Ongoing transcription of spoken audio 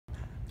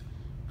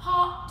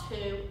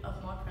2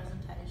 of my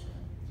presentation.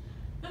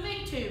 The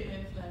Me Too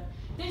movement.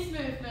 This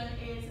movement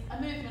is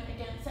a movement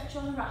against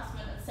sexual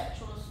harassment and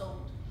sexual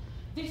assault.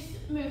 This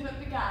movement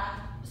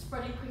began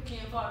spreading quickly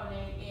and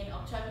virally in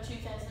October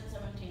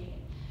 2017.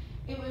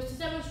 It was to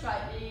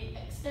demonstrate the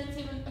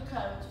extensive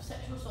occurrence of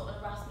sexual assault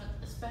and harassment,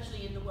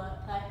 especially in the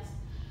workplace.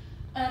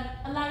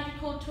 A lady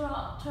called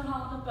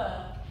Tarana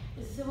Burke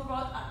is a civil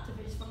rights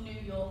activist from New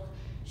York.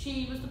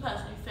 She was the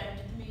person who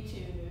founded the Me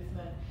Too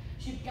movement.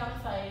 She began the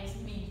phrase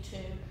Me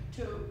Too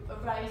to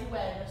raise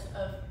awareness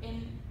of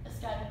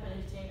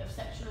inescapability of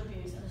sexual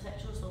abuse and the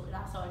sexual assault in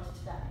our society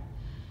today.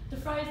 The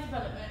phrase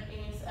development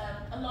is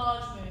a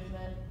large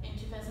movement in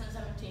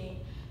 2017.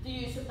 The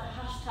use of the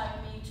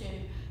hashtag Me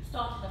Too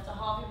started after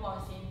Harvey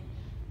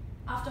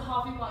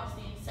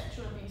Weinstein's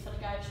sexual abuse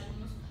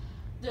allegations.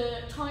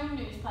 The Time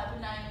newspaper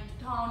named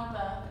Tarana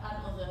Burke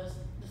and others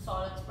the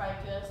silence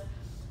breakers,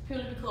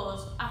 purely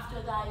because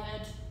after they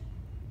had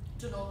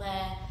done all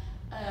their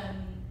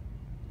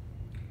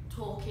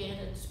talking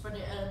and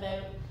spreading it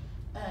about,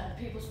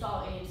 people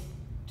started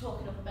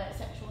talking up about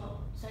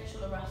sexual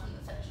harassment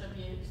and sexual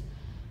abuse.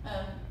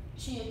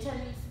 She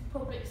attends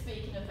public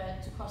speaking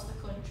events across the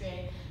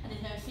country and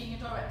is now Senior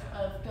Director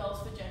of Girls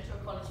for Gender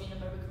Equality in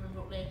America in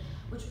Brooklyn,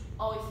 which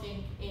I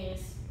think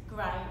is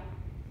great.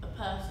 A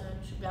person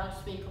should be able to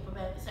speak up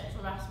about the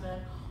sexual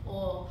harassment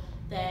or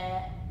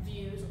their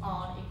views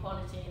on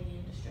equality in the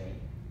industry.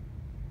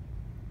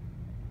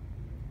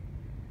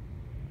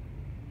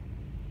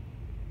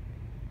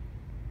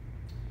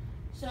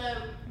 So,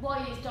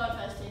 why is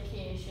diversity a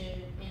key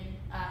issue in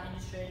our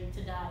industry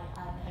today, and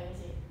how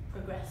has it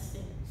progressed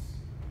since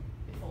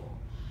before?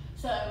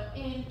 So,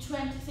 in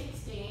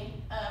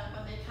 2016,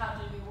 when the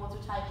Academy Awards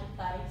were taking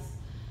place,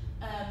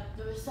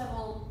 there were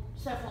several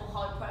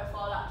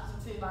high-profile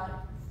actors and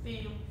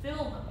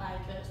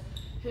filmmakers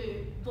who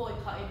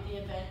boycotted the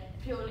event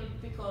purely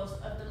because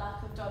of the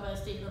lack of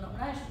diversity in the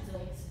nominations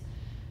list.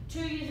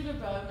 2 years in a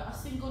row, not a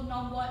single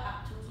non-white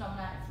actor was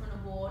nominated for an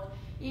award,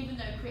 even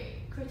though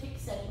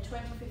critics said in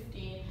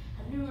 2015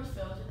 had numerous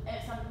films with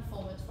outstanding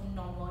performance from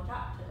non-white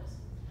actors.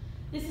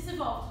 This has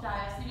evolved today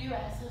as the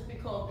US has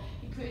become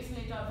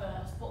increasingly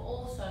diverse, but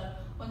also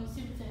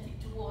unsympathetic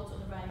towards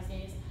other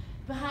races.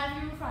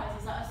 Behavioural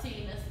phrases that are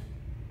seen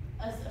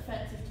as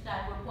offensive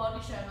today were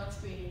widely shown on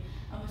screen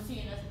and were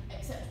seen as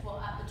acceptable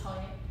at the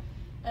time.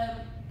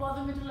 By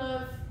the middle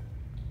of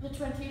the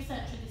 20th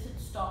century, this had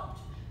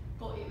stopped,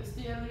 but it was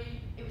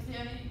only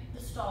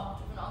the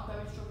start of an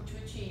ongoing struggle to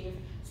achieve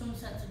some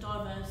sense of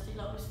diversity,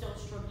 like we're still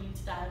struggling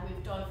today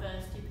with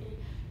diversity.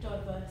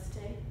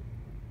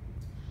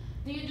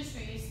 The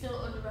industry is still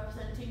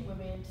underrepresenting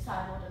women,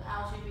 disabled and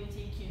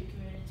LGBTQ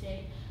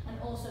community, and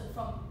also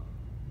from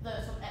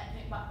some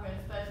ethnic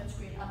backgrounds, both on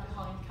screen and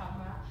behind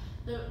camera.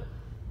 There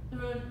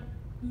are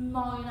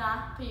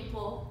minor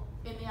people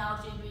in the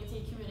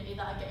LGBT community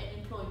that are getting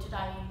employed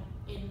today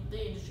in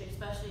the industry,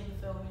 especially in the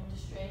film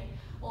industry.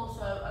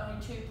 Also, only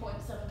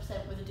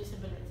 2.7% with a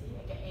disability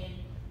are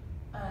getting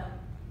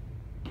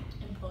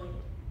employed.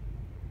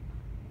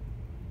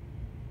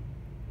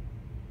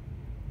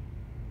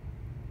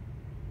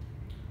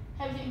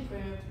 How's it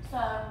improved?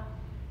 So,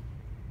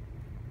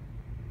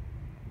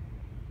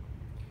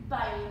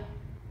 BAME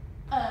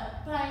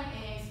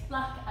is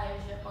Black,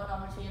 Asian,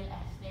 Minority and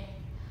Ethnic.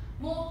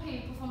 More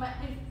people from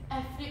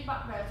ethnic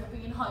backgrounds are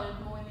being hired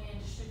more in the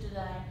industry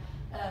today,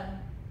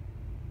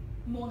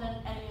 more than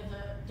any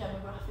other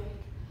demographic.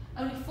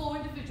 Only 4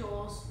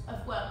 individuals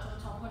have worked on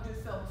the top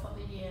 100 films from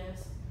the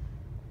years.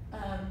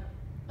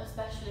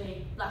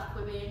 Especially black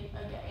women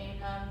are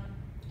getting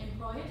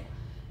employed.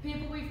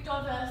 People with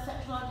diverse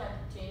sexual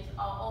identities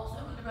are also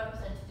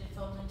underrepresented in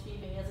films and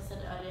TV. As I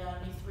said earlier,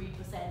 only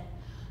 3%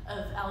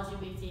 of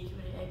LGBT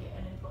community are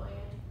getting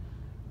employed.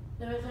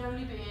 There has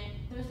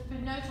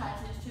been no change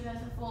since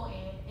 2014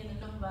 in the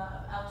number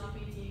of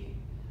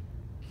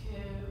LGBTQ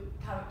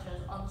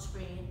characters on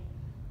screen.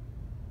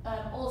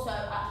 Also,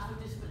 actors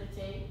with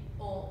disability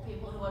or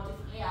people who are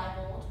differently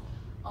abled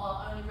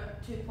are only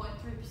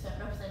 2.3%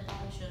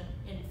 representation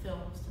in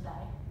films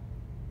today.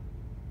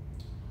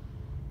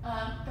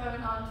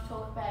 Going on to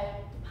talk about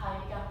the pay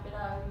gap in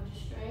our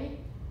industry.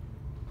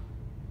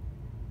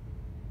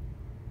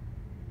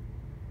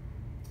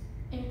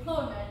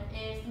 Employment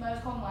is the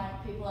most common way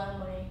people earn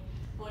money,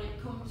 but when it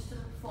comes to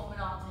the performing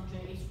arts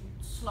industry,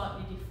 it's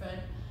slightly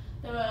different.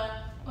 If they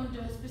are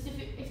under a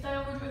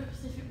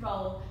specific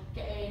role,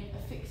 getting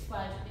a fixed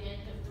wage at the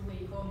end of the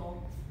week or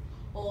month,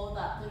 or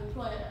that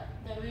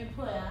their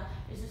employer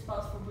is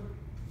responsible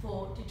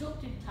for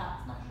deducting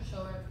tax, national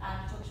insurance,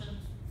 and deductions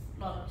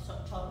like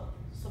child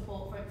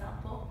support, for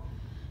example.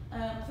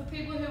 For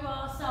people who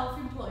are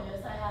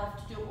self-employers, they have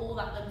to do all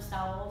that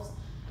themselves.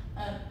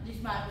 This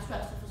might be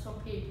stressful for some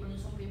people, and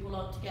some people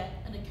like to get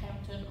an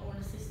accountant or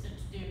an assistant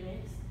to do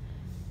this.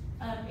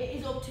 It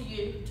is up to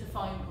you to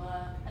find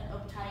work and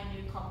obtain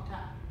new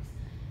contacts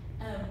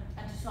and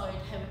decide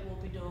how it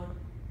will be done.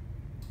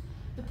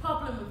 The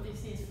problem with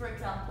this is, for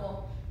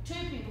example, 2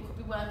 people could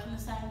be working the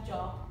same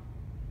job,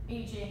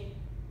 e.g.,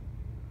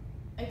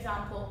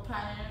 example,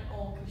 playing in an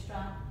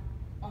orchestra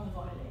on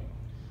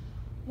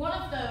One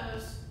of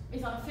those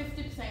is on a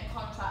 50%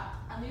 contract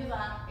and the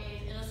other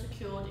is in a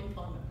secured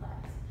employment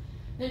place.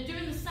 They're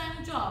doing the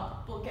same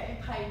job but getting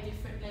paid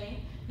differently.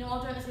 Now,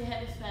 I don't see how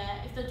this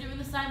fair. If they're doing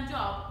the same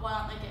job, why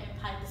aren't they getting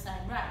paid the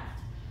same rate?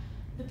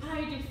 The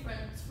pay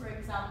difference, for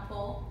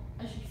example,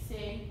 as you can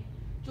see,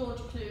 George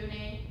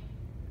Clooney,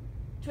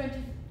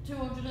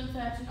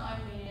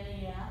 239 million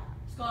a year,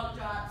 Scarlett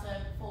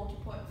Johansson,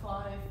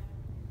 40.5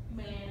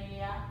 million a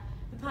year.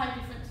 The pay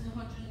difference is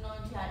 119